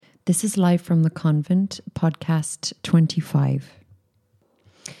This is Live from the Convent, podcast 25.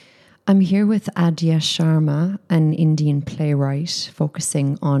 I'm here with Adya Sharma, an Indian playwright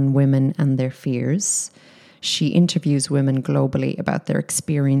focusing on women and their fears. She interviews women globally about their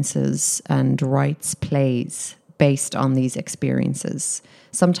experiences and writes plays based on these experiences,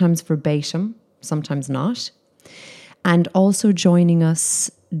 sometimes verbatim, sometimes not. And also joining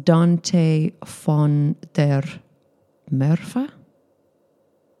us, Danté Van Der Merwe.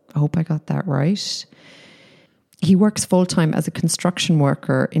 I hope I got that right. He works full-time as a construction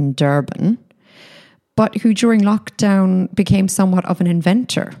worker in Durban, but who during lockdown became somewhat of an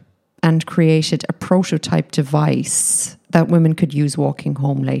inventor and created a prototype device that women could use walking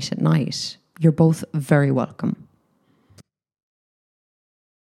home late at night. You're both very welcome.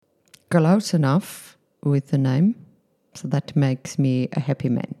 Close enough with the name, so that makes me a happy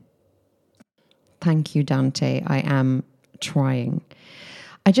man. Thank you, Danté. I am trying.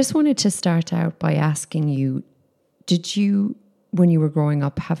 I just wanted to start out by asking you, did you, when you were growing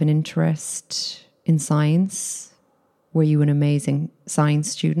up, have an interest in science? Were you an amazing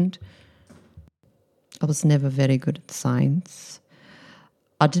science student? I was never very good at science.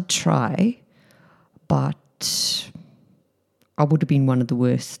 I did try, but I would have been one of the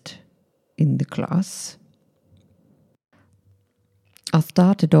worst in the class. I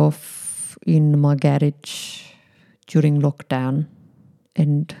started off in my garage during lockdown,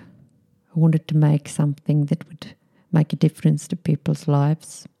 and I wanted to make something that would make a difference to people's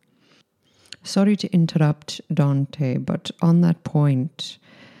lives. Sorry to interrupt, Danté, but on that point,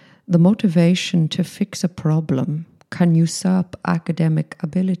 the motivation to fix a problem can usurp academic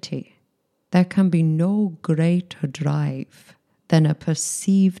ability. There can be no greater drive than a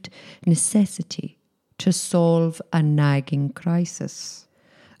perceived necessity to solve a nagging crisis.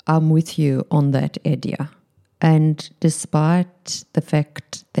 I'm with you on that, Adya. And despite the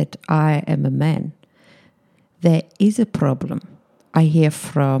fact that I am a man, there is a problem. I hear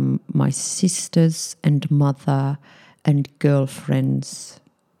from my sisters and mother and girlfriends.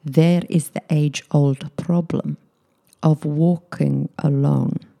 There is the age-old problem of walking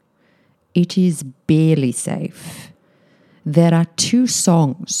alone. It is barely safe. There are two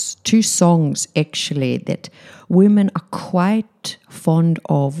songs actually that women are quite fond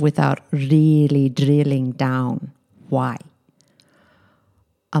of without really drilling down. Why?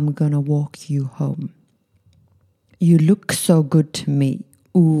 I'm gonna walk you home. You look so good to me.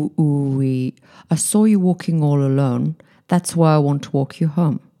 Ooh, ooh, wee. I saw you walking all alone. That's why I want to walk you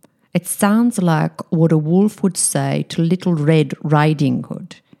home. It sounds like what a wolf would say to Little Red Riding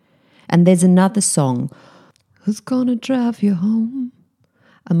Hood. And there's another song, Who's Gonna Drive You Home?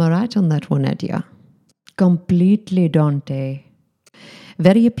 Am I right on that one, Adya? Completely, Danté.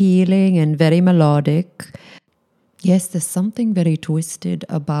 Very appealing and very melodic. Yes, there's something very twisted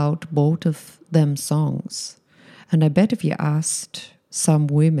about both of them songs. And I bet if you asked some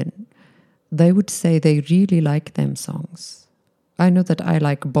women, they would say they really like them songs. I know that I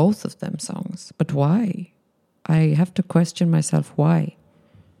like both of them songs, but why? I have to question myself why.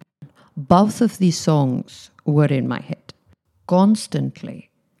 Both of these songs were in my head constantly.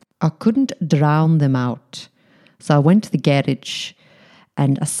 I couldn't drown them out. So I went to the garage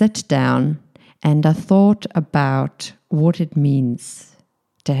and I sat down and I thought about what it means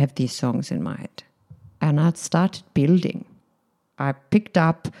to have these songs in my head. And I started building. I picked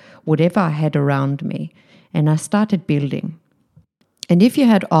up whatever I had around me and I started building. And if you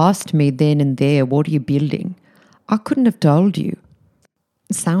had asked me then and there, what are you building? I couldn't have told you.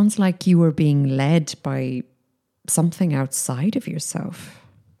 It sounds like you were being led by something outside of yourself.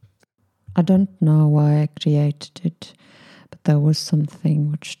 I don't know why I created it, but there was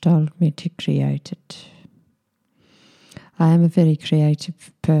something which told me to create it. I am a very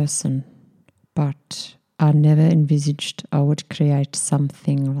creative person, but I never envisaged I would create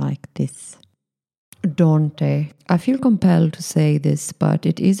something like this. Danté, I feel compelled to say this, but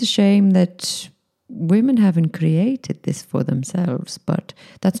it is a shame that women haven't created this for themselves, but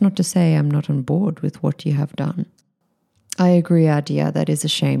that's not to say I'm not on board with what you have done. I agree, Adya, that is a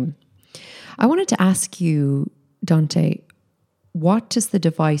shame. I wanted to ask you, Danté, what does the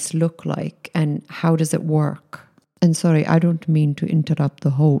device look like and how does it work? And sorry, I don't mean to interrupt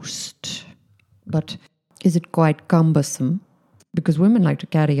the host, but is it quite cumbersome? Because women like to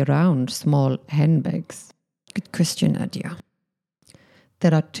carry around small handbags. Good question, Adya.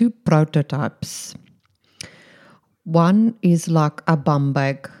 There are two prototypes. One is like a bum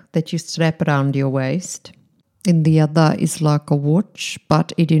bag that you strap around your waist. And the other is like a watch,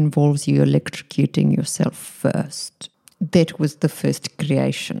 but it involves you electrocuting yourself first. That was the first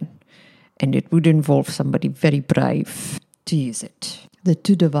creation. And it would involve somebody very brave to use it. The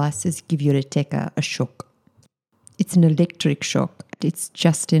two devices give your attacker a shock. It's an electric shock. It's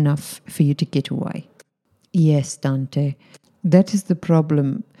just enough for you to get away. Yes, Danté. That is the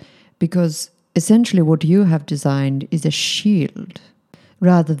problem, because essentially what you have designed is a shield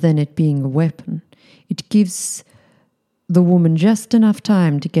rather than it being a weapon. It gives the woman just enough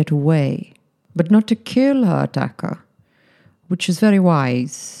time to get away, but not to kill her attacker, which is very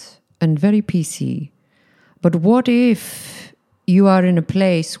wise and very PC. But what if you are in a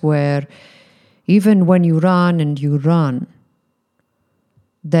place where even when you run,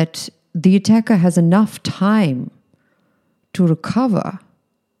 that the attacker has enough time to recover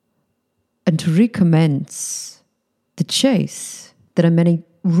and to recommence the chase? There are many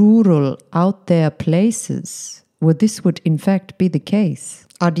rural, out there places where this would in fact be the case.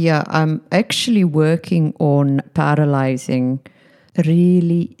 Adya, I'm actually working on paralyzing,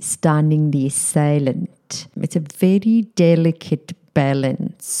 really stunning the assailant. It's a very delicate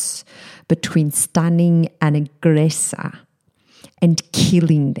balance between stunning an aggressor and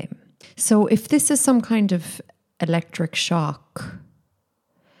killing them. So if this is some kind of electric shock,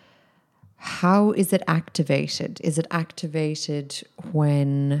 how is it activated? Is it activated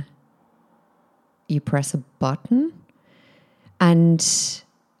when you press a button? And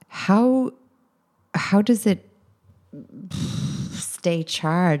how does it stay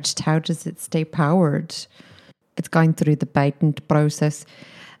charged? How does it stay powered? It's going through the patent process,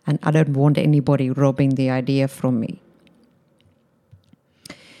 and I don't want anybody robbing the idea from me.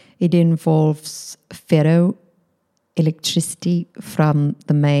 It involves ferroelectricity from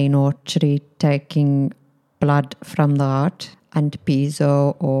the main artery taking blood from the heart, and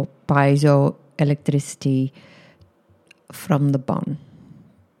piezo or piezoelectricity from the bone.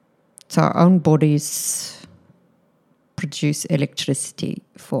 So our own bodies produce electricity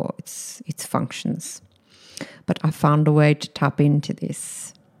for its functions. But I found a way to tap into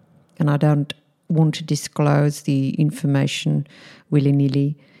this, and I don't want to disclose the information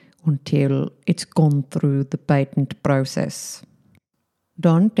willy-nilly until it's gone through the patent process.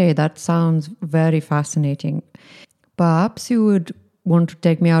 Danté, that sounds very fascinating. Perhaps you would want to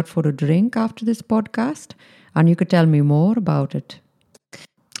take me out for a drink after this podcast, and you could tell me more about it.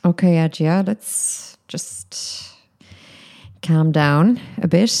 Okay, Adya, let's just calm down a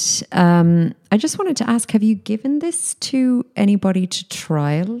bit. I just wanted to ask, have you given this to anybody to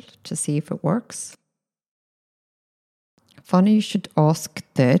trial to see if it works? Funny you should ask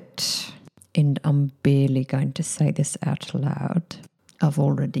that, and I'm barely going to say this out loud. I've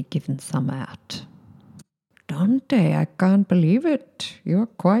already given some out. Danté, I can't believe it. You're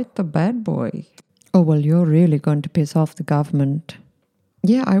quite the bad boy. Oh, well, you're really going to piss off the government.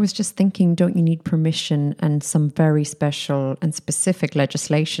 Yeah, I was just thinking, don't you need permission and some very special and specific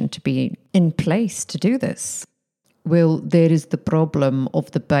legislation to be in place to do this? Well, there is the problem of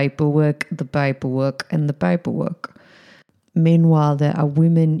the paperwork. Meanwhile, there are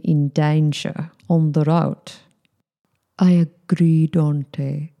women in danger on the road. I agree,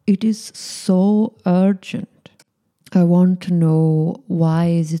 Danté. It is so urgent. I want to know, why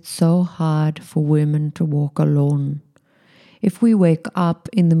is it so hard for women to walk alone? If we wake up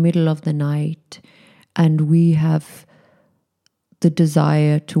in the middle of the night and we have the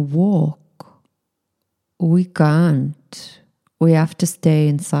desire to walk, we can't. We have to stay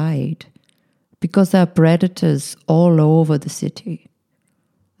inside because there are predators all over the city.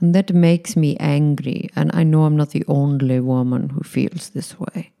 And that makes me angry, and I know I'm not the only woman who feels this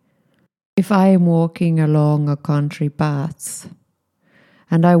way. If I am walking along a country path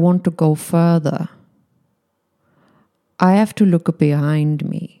and I want to go further, I have to look behind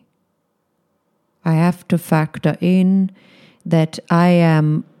me. I have to factor in that I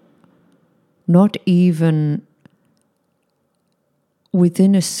am not even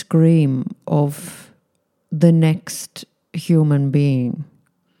within a scream of the next human being.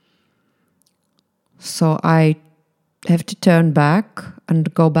 So I have to turn back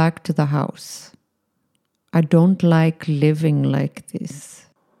and go back to the house. I don't like living like this.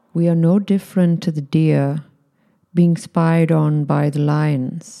 We are no different to the deer being spied on by the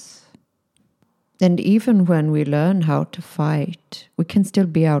lions. And even when we learn how to fight, we can still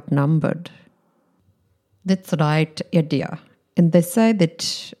be outnumbered. That's right, Adya. And they say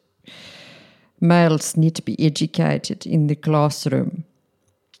that males need to be educated in the classroom.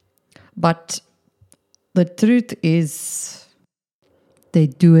 But the truth is, they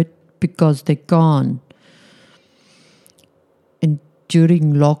do it because they can. And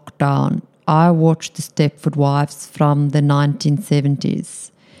during lockdown, I watched the Stepford Wives from the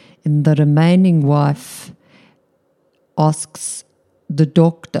 1970s, and the remaining wife asks the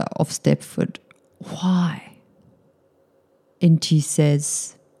doctor of Stepford, why? And he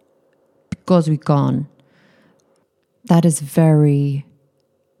says, because we can't. That is very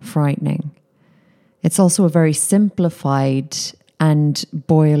frightening. It's also a very simplified and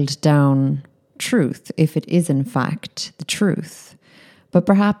boiled down truth, if it is in fact the truth. But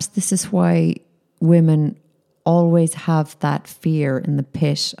perhaps this is why women always have that fear in the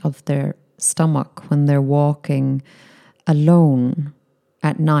pit of their stomach when they're walking alone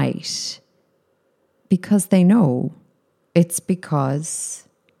at night. Because they know it's because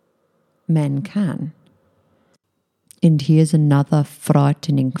men can. And here's another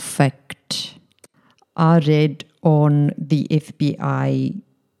frightening fact. I read on the FBI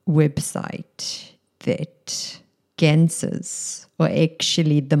website that cancers are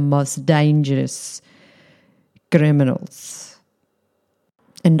actually the most dangerous criminals.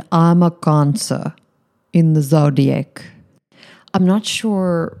 And I'm a Cancer in the zodiac. I'm not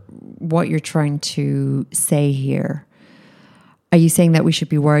sure what you're trying to say here. Are you saying that we should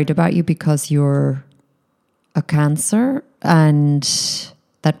be worried about you because you're a Cancer, and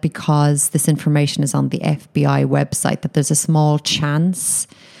that because this information is on the FBI website, that there's a small chance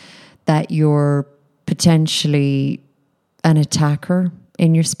that you're potentially an attacker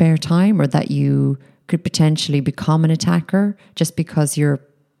in your spare time, or that you could potentially become an attacker just because you're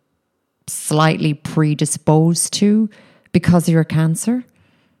slightly predisposed to, because you're a Cancer?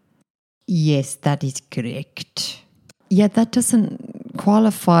 Yes, that is correct. Yet that doesn't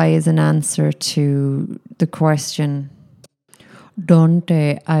qualify as an answer to the question.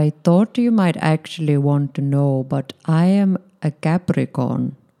 Danté, I thought you might actually want to know, but I am a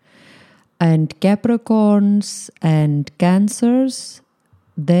Capricorn. And Capricorns and Cancers,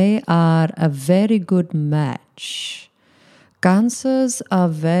 they are a very good match. Cancers are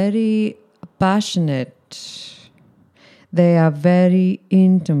very passionate. They are very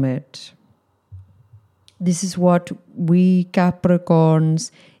intimate. This is what we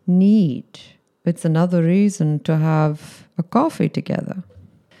Capricorns need. It's another reason to have a coffee together.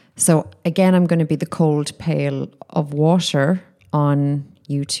 So again, I'm going to be the cold pail of water on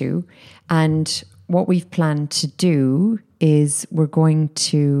you two. And what we've planned to do is we're going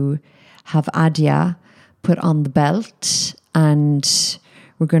to have Adya put on the belt, and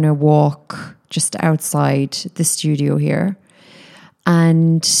we're going to walk just outside the studio here.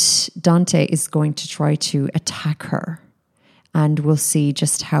 And Danté is going to try to attack her. And we'll see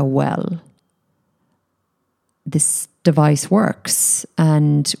just how well this device works.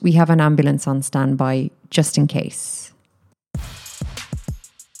 And we have an ambulance on standby just in case.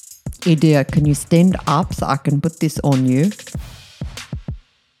 Adya, can you stand up so I can put this on you?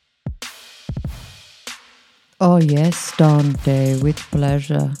 Oh yes, Danté, with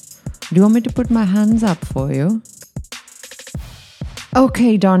pleasure. Do you want me to put my hands up for you?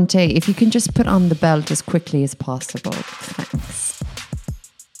 Okay, Danté, if you can just put on the belt as quickly as possible. Thanks.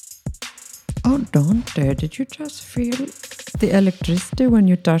 Oh, Danté, did you just feel the electricity when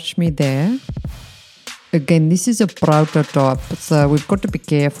you touched me there? Again, this is a prototype, so we've got to be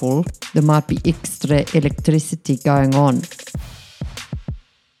careful. There might be extra electricity going on.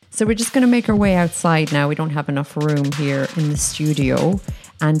 So we're just going to make our way outside now. We don't have enough room here in the studio,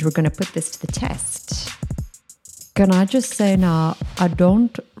 and we're going to put this to the test. Can I just say now, I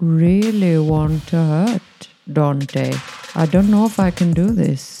don't really want to hurt Danté. I don't know if I can do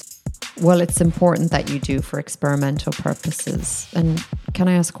this. Well, it's important that you do for experimental purposes. And can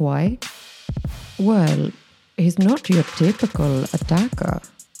I ask why? Well, he's not your typical attacker.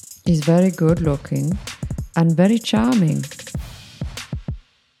 He's very good looking and very charming.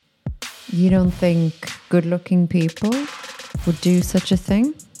 You don't think good looking people would do such a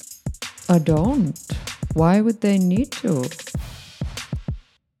thing? I don't. Why would they need to?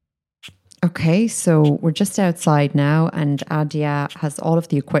 Okay, so we're just outside now, and Adya has all of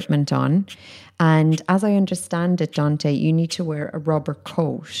the equipment on. And as I understand it, Danté, you need to wear a rubber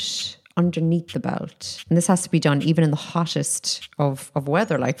coat underneath the belt. And this has to be done even in the hottest of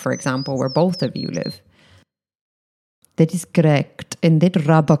weather, like, for example, where both of you live. That is correct. And that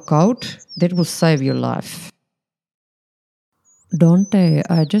rubber coat, that will save your life. Danté,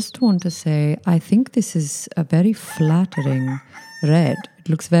 I just want to say, I think this is a very flattering red. It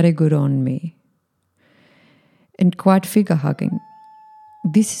looks very good on me. And quite figure-hugging.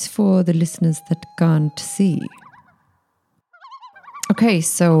 This is for the listeners that can't see. Okay,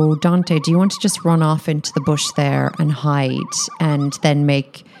 so Danté, do you want to just run off into the bush there and hide, and then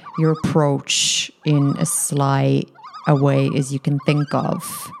make your approach in as sly a way as you can think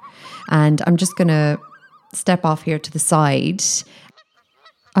of? And I'm just going to step off here to the side.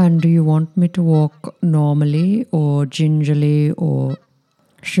 And do you want me to walk normally or gingerly, or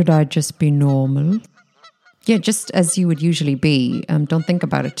should I just be normal? Yeah, just as you would usually be. Don't think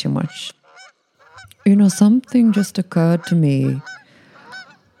about it too much. Something just occurred to me.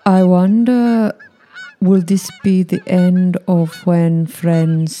 I wonder, will this be the end of when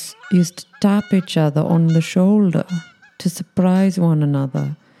friends used to tap each other on the shoulder to surprise one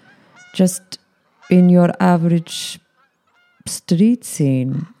another? Just in your average street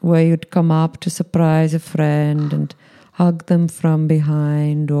scene, where you'd come up to surprise a friend and hug them from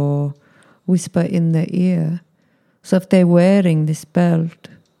behind or whisper in their ear. So if they're wearing this belt,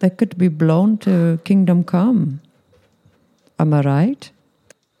 they could be blown to kingdom come. Am I right?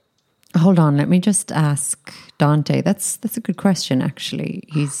 Hold on, let me just ask Danté. That's a good question, actually.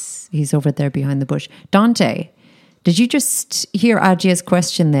 He's over there behind the bush. Danté, did you just hear Adya's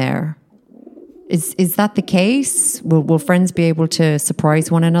question there? Is that the case? Will friends be able to surprise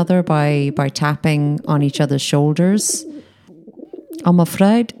one another by tapping on each other's shoulders? I'm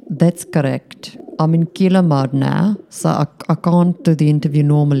afraid that's correct. I'm in killer mode now, so I can't do the interview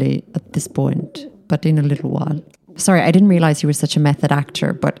normally at this point, but in a little while. Sorry, I didn't realize you were such a method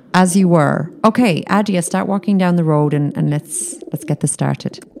actor, but as you were. Okay, Adya, start walking down the road and let's get this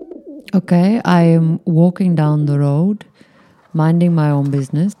started. Okay, I am walking down the road, minding my own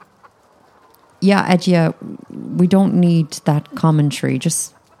business. Yeah, Adya, we don't need that commentary.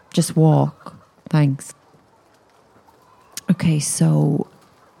 Just walk. Thanks. Okay, so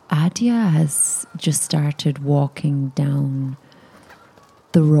Adya has just started walking down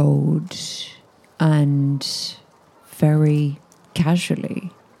the road and very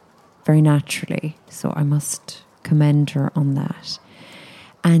casually, very naturally. So I must commend her on that.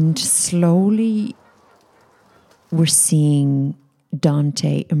 And slowly we're seeing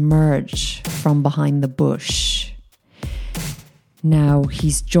Danté emerge from behind the bush. Now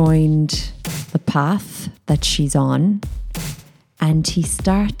he's joined the path that she's on, and he's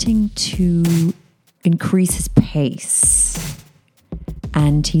starting to increase his pace,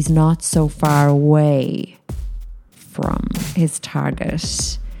 and he's not so far away from his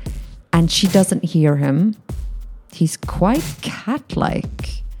target, and she doesn't hear him. He's quite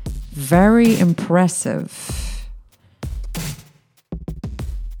cat-like, very impressive.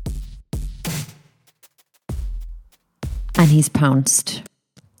 And he's pounced.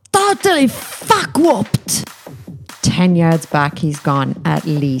 Totally fuck-whooped! 10 yards back, he's gone, at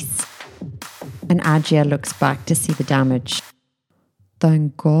least. And Adya looks back to see the damage.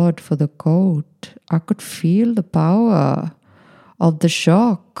 Thank God for the coat. I could feel the power of the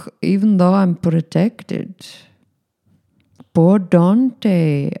shock, even though I'm protected. Poor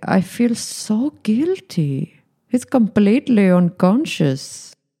Danté, I feel so guilty. He's completely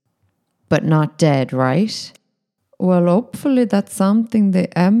unconscious. But not dead, right? Well, hopefully that's something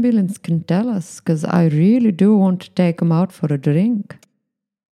the ambulance can tell us, because I really do want to take him out for a drink.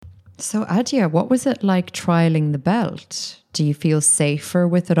 So, Adya, what was it like trialing the belt? Do you feel safer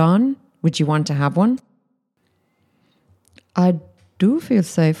with it on? Would you want to have one? I do feel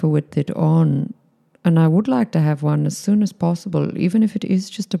safer with it on, and I would like to have one as soon as possible, even if it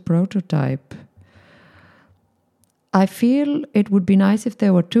is just a prototype. I feel it would be nice if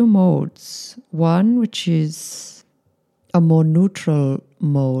there were two modes. One which is a more neutral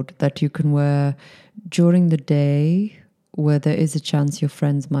mode that you can wear during the day, where there is a chance your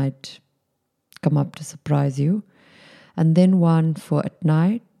friends might come up to surprise you. And then one for at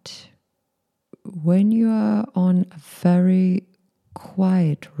night, when you are on a very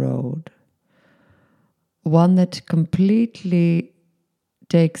quiet road. One that completely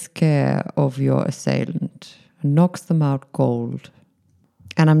takes care of your assailant and knocks them out cold.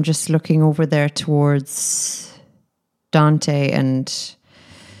 And I'm just looking over there towards Danté and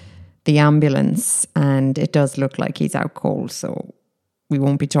the ambulance, and it does look like he's out cold, so we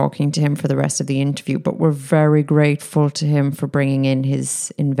won't be talking to him for the rest of the interview, but we're very grateful to him for bringing in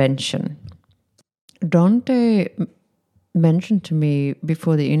his invention. Danté mentioned to me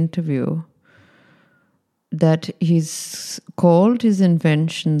before the interview that he's called his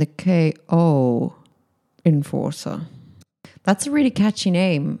invention the KO Enforcer. That's a really catchy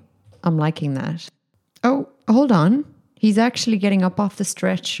name. I'm liking that. Oh, hold on. He's actually getting up off the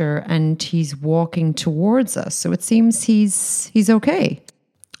stretcher and he's walking towards us. So it seems he's okay.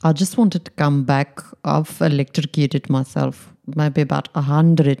 I just wanted to come back. I've electrocuted myself maybe about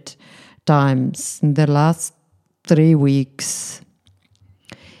 100 times in the last 3 weeks.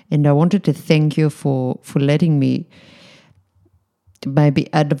 And I wanted to thank you for letting me maybe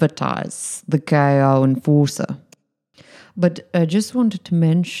advertise the KO Enforcer. But I just wanted to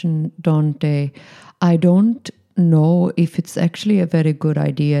mention, Danté, I don't know if it's actually a very good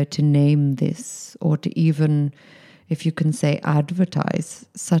idea to name this, or to even, if you can say, advertise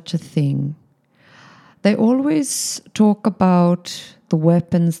such a thing. They always talk about the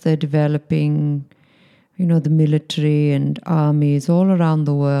weapons they're developing, the military and armies all around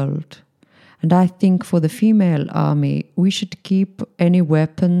the world. And I think for the female army, we should keep any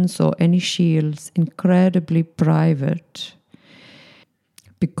weapons or any shields incredibly private.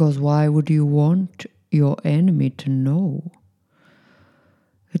 Because why would you want your enemy to know?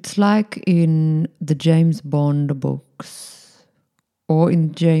 It's like in the James Bond books or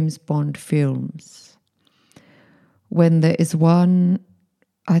in James Bond films. When there is one,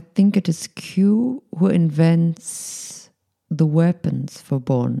 I think it is Q who invents the weapons for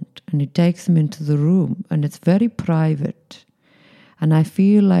Bond, and he takes them into the room, and it's very private. And I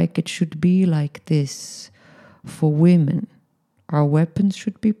feel like it should be like this for women. Our weapons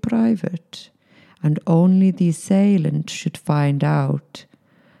should be private, and only the assailant should find out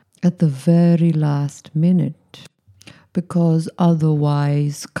at the very last minute, because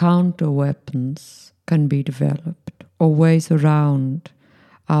otherwise counter weapons can be developed, or ways around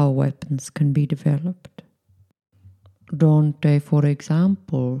our weapons can be developed. Danté, for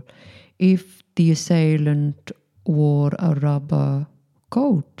example, if the assailant wore a rubber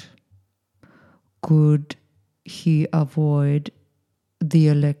coat, could he avoid the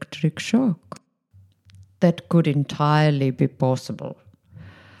electric shock? That could entirely be possible.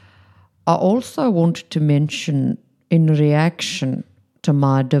 I also wanted to mention, in reaction to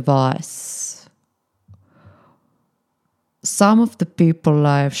my device, some of the people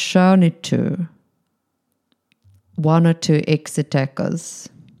I have shown it to, one or two ex-attackers,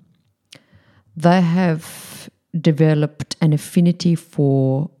 they have developed an affinity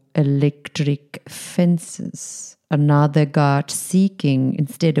for electric fences. Another guard seeking,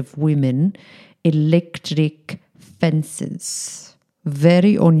 instead of women, electric fences.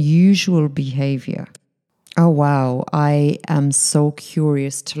 Very unusual behavior. Oh wow, I am so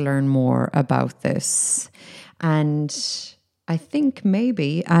curious to learn more about this. And I think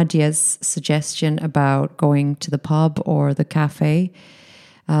maybe Adya's suggestion about going to the pub or the cafe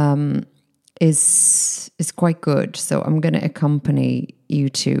is quite good. So I'm going to accompany you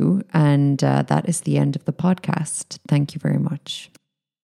two. And that is the end of the podcast. Thank you very much.